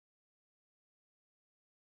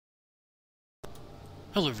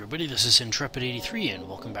Hello everybody, this is Intrepid83 and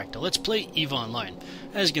welcome back to Let's Play EVE Online.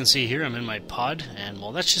 As you can see here, I'm in my pod, and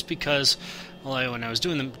well, that's just because when I was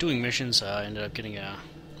doing missions, I ended up getting a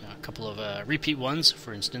couple of repeat ones,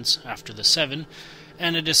 for instance, after the 7,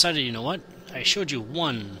 and I decided, you know what, I showed you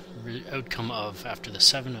one outcome of after the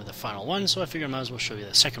 7 of the final one, so I figured I might as well show you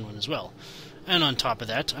the second one as well. And on top of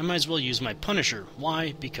that, I might as well use my Punisher.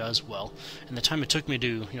 Why? Because, well, in the time it took me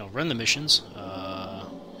to, run the missions,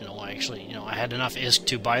 I had enough ISK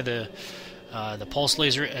to buy the pulse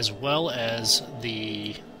laser as well as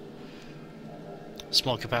the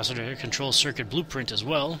small capacitor control circuit blueprint as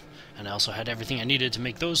well, and I also had everything I needed to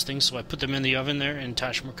make those things, so I put them in the oven there in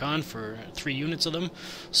Tashmarkan for 3 units of them.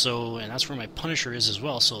 And that's where my Punisher is as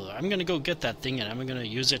well. So I'm gonna go get that thing and I'm gonna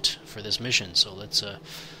use it for this mission. So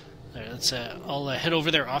I'll head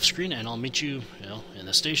over there off screen and I'll meet you, in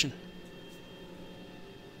the station.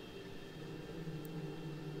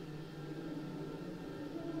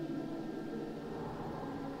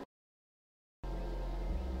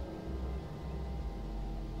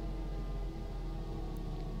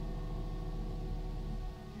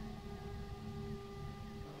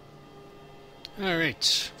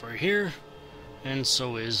 Alright, we're here, and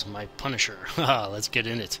so is my Punisher. Haha, let's get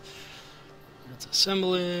in it. Let's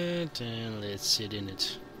assemble it, and let's sit in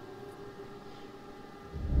it.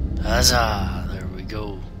 Huzzah! There we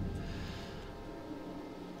go.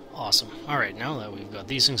 Awesome. Alright, now that we've got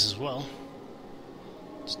these things as well,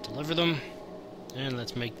 let's deliver them, and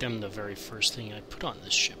let's make them the very first thing I put on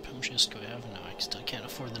this ship. How much ISK do I have? No, I still can't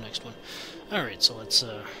afford the next one. Alright, so let's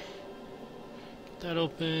get that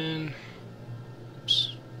open.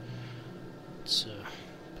 Oops. Let's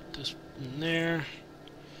put this in there.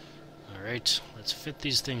 Alright, let's fit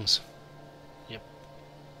these things. Yep.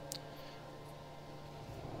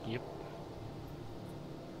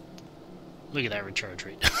 Look at that recharge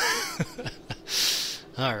rate.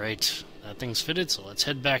 Alright, that thing's fitted, so let's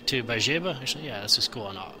head back to Bajeba. Actually, yeah, let's just go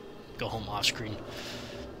home off screen.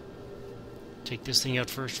 Take this thing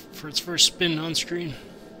out for its first spin on screen.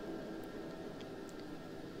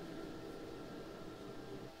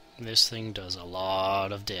 This thing does a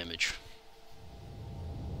lot of damage.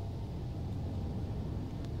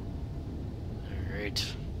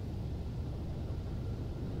 Alright.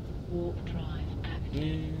 Warp drive active.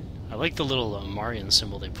 Yeah. I like the little Marian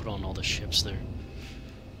symbol they put on all the ships there.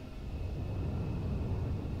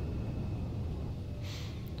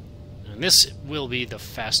 And this will be the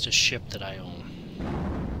fastest ship that I own.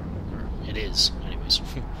 Or it is, anyways.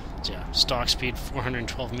 So yeah, stock speed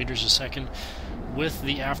 412 meters a second. With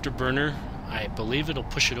the afterburner, I believe it'll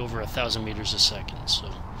push it over 1,000 meters a second,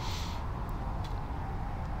 so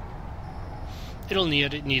it'll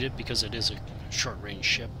need it because it is a short-range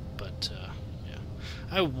ship, but yeah.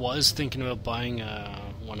 I was thinking about buying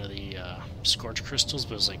one of the Scorch crystals,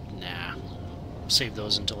 but I was like, nah, save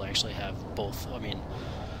those until I actually have both,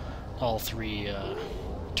 all 3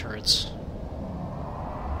 turrets.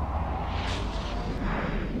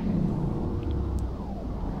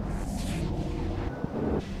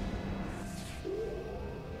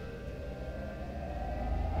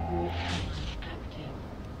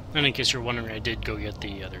 And in case you're wondering, I did go get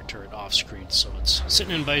the other turret off screen, so it's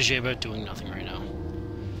sitting in Bajeba doing nothing right now.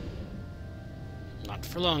 Not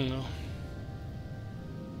for long, though.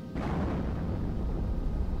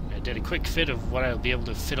 I did a quick fit of what I'll be able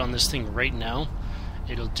to fit on this thing right now.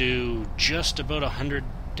 It'll do just about 100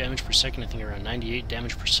 damage per second, I think around 98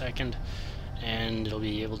 damage per second, and it'll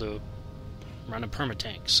be able to run a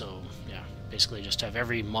permatank, so yeah, basically just have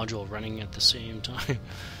every module running at the same time.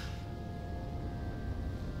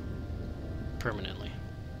 Permanently.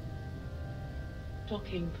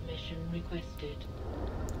 Docking permission requested.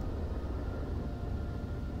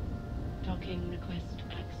 Docking request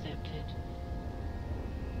accepted.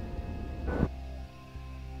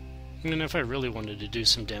 And if I really wanted to do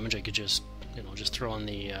some damage, I could just, just throw on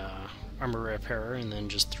the armor repairer and then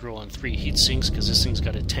just throw on 3 heat sinks, because this thing's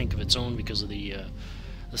got a tank of its own because of the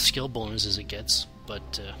skill bonuses it gets.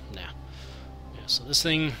 But nah. Yeah, so this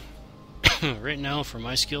thing right now for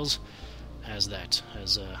my skills has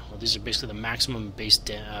well, these are basically the maximum base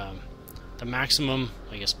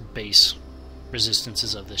base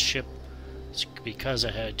resistances of this ship. It's because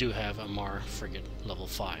I do have a Mar frigate level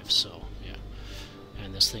 5, so yeah.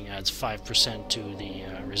 And this thing adds 5% to the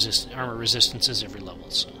armor resistances every level,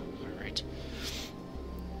 so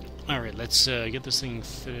alright, let's get this thing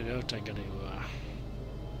fitted out. I gotta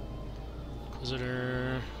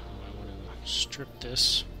Inquisitor, I want to strip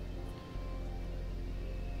this.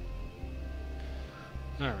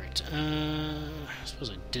 Alright, I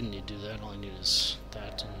suppose I didn't need to do that. All I need is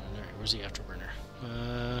that, and alright, where's the afterburner?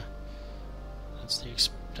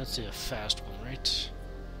 that's the fast one, right?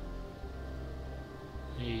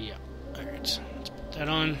 Yeah. Alright, let's put that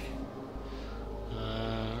on.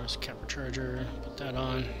 There's a capper charger. Put that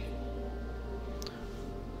on.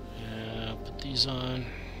 Put these on.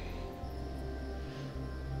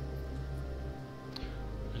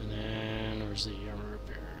 And then, where's the armor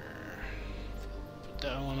repair? Put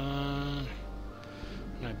that one on.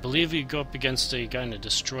 And I believe you go up against a guy in a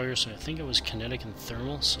destroyer, so I think it was kinetic and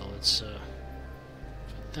thermal, so let's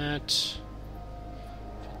put that.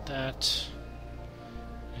 Put that.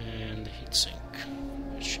 And the heatsink.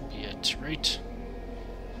 That should be it, right?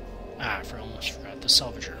 I almost forgot the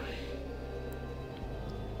salvager.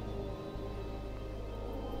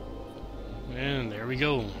 And there we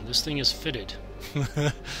go. This thing is fitted.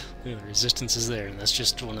 The resistance is there, and that's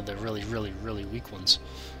just one of the really, really, really weak ones.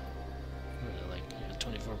 Like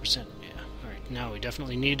 24%. Yeah. Alright, now we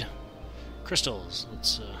definitely need crystals.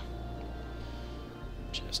 Let's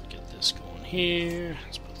just get this going here.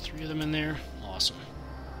 Let's put 3 of them in there. Awesome.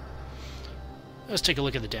 Let's take a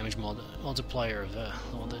look at the damage multiplier of the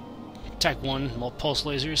attack 1 pulse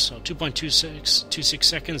lasers. So 2.26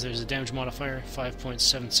 seconds. There's a damage modifier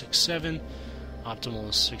 5.767. Optimal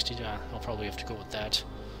is 60. I'll probably have to go with that.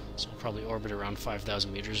 So I'll probably orbit around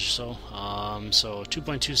 5,000 meters or so. So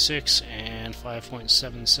 2.26 and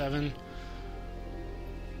 5.77.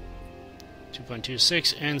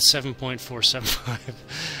 2.26 and 7.475.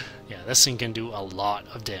 Yeah, this thing can do a lot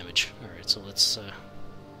of damage. Alright, so let's...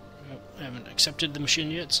 I haven't accepted the machine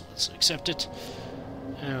yet, so let's accept it.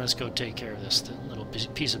 And let's go take care of this little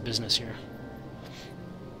piece of business here.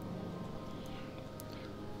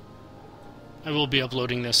 I will be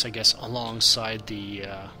uploading this, I guess, alongside the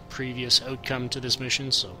previous outcome to this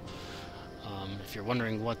mission, so if you're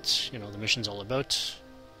wondering what, the mission's all about,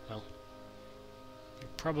 well, you're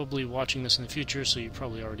probably watching this in the future, so you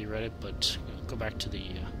probably already read it, but go back to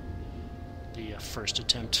the first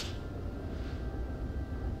attempt.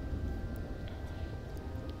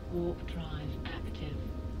 Warp drive active.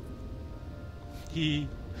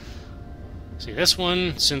 See, this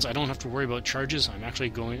one, since I don't have to worry about charges, I'm actually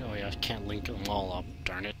going... Oh yeah, I can't link them all up,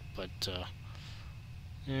 darn it, but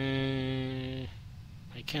I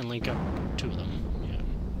can link up 2 of them,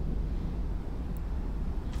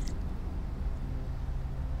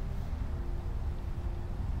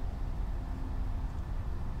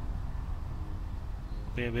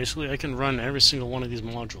 yeah. Basically I can run every single one of these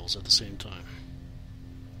modules at the same time.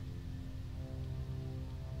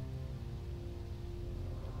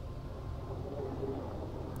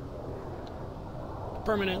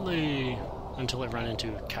 Permanently, until I run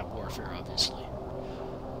into cap warfare, obviously.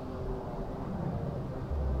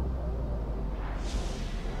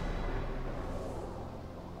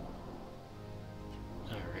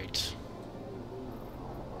 Alright.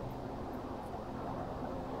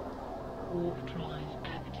 Warp drive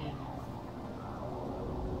active.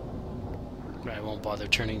 I won't bother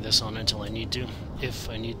turning this on until I need to, if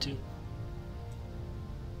I need to.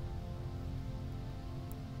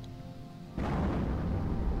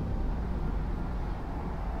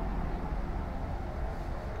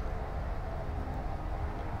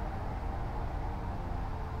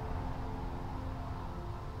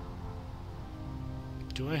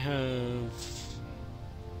 Do I have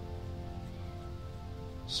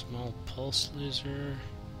small pulse laser?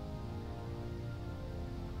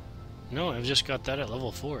 No, I've just got that at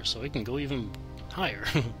level 4, so it can go even higher.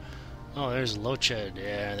 Oh, there's Locced.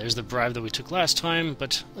 Yeah, there's the bribe that we took last time,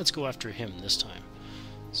 but let's go after him this time.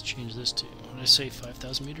 Let's change this to, what did I say,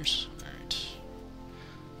 5,000 meters? Alright.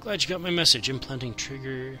 Glad you got my message. Implanting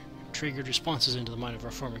triggered responses into the mind of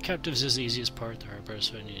our former captives is the easiest part. The hard part is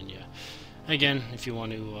finding in, yeah. Again, if you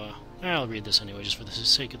want to, I'll read this anyway, just for the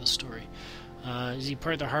sake of the story. Easy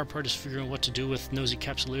part, the hard part is figuring what to do with nosy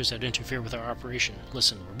capsuleers that interfere with our operation.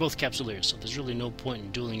 Listen, we're both capsuleers, so there's really no point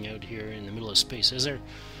in dueling out here in the middle of space, is there?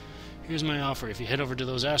 Here's my offer. If you head over to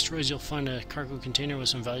those asteroids, you'll find a cargo container with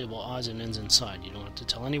some valuable odds and ends inside. You don't have to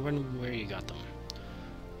tell anyone where you got them.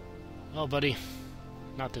 Well, buddy,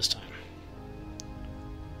 not this time.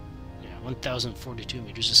 Yeah, 1,042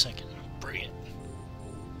 meters a second. Bring it.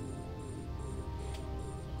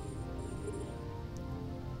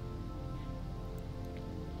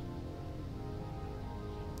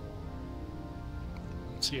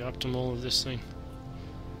 What's the optimal of this thing?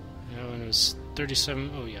 Yeah, when it was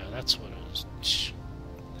 37. Oh yeah, that's what it was.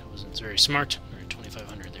 That wasn't very smart. Alright,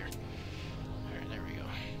 2,500 there. Alright, there we go.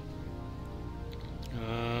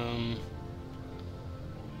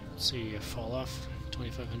 Let's see, fall off.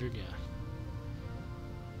 2,500, yeah.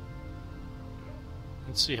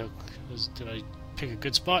 Let's see how... Did I pick a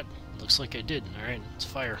good spot? Looks like I did. Alright, let's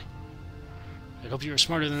fire. I hope you were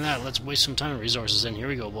smarter than that. Let's waste some time and resources in. Here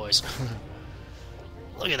we go, boys.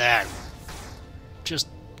 Look at that. Just...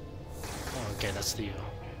 Oh, okay, that's the...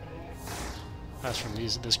 that's from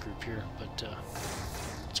this group here. But,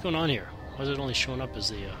 what's going on here? Why is it only showing up as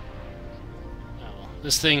the... oh, well,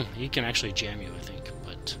 this thing, he can actually jam you, I think,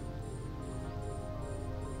 but...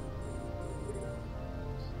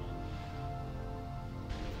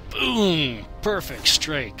 Boom! Perfect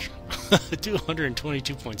strike.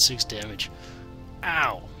 222.6 damage.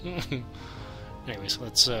 Ow! Anyways,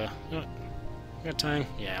 let's, you know what? Got time?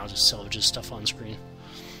 Yeah, I'll just salvage his stuff on screen.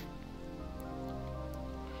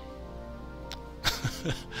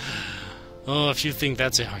 Oh, if you think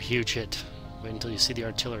that's a huge hit, wait until you see the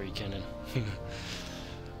artillery cannon.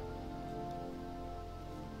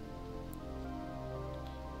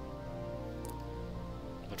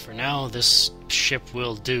 But for now, this ship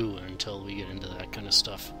will do until we get into that kind of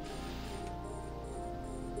stuff.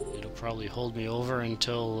 It'll probably hold me over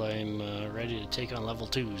until I'm ready to take on level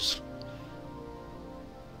 2s.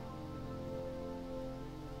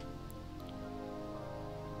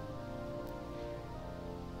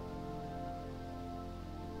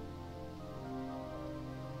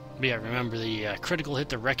 But yeah, remember the critical hit,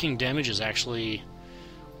 the wrecking damage is actually...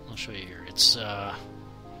 I'll show you here. It's the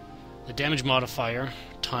damage modifier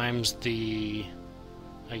times the...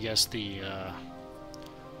 I guess the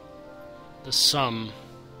sum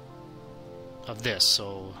of this,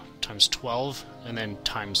 so times 12 and then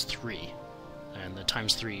times 3, and the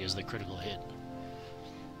times 3 is the critical hit.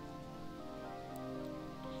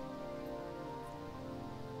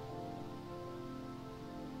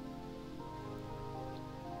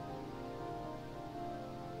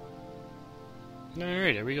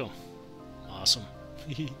 Alright, there we go. Awesome.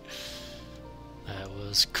 That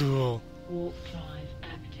was cool. Warp drive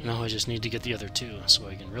active. Now I just need to get the other two so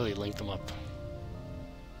I can really link them up.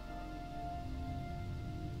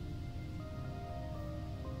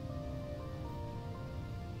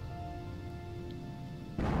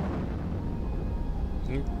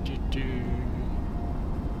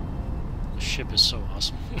 The ship is so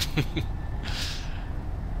awesome.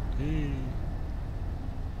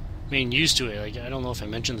 I mean, used to it, like, I don't know if I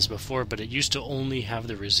mentioned this before, but it used to only have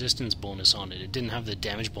the resistance bonus on it. It didn't have the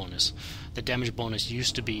damage bonus. The damage bonus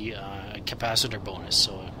used to be a capacitor bonus,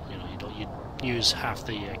 so, you know, you use half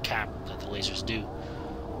the cap that the lasers do.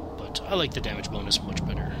 But I like the damage bonus much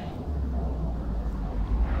better.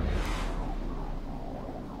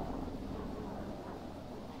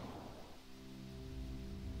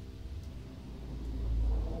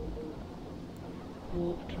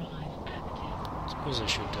 Warp drive active. Suppose I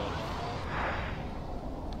should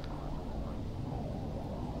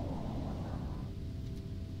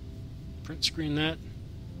print screen that,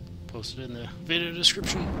 post it in the video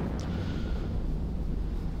description.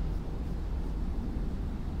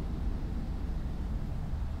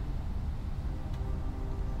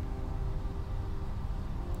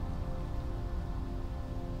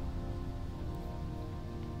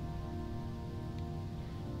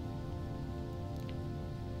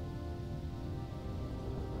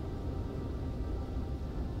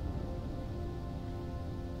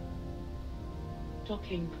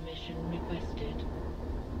 Docking permission requested.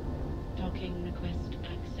 Docking request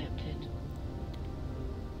accepted.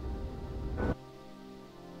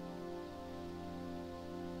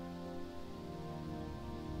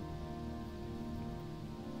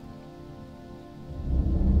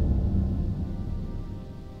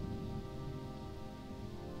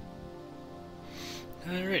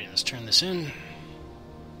 Alright, let's turn this in.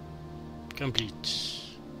 Complete.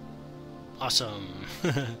 Awesome.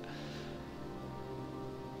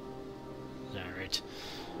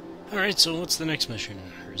 Alright, so what's the next mission?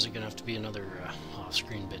 Or is it going to have to be another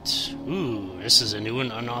off-screen bit? Ooh, this is a new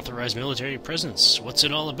one, unauthorized military presence. What's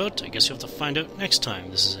it all about? I guess you'll have to find out next time.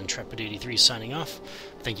 This is Intrepid83 signing off.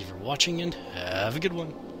 Thank you for watching, and have a good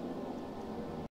one.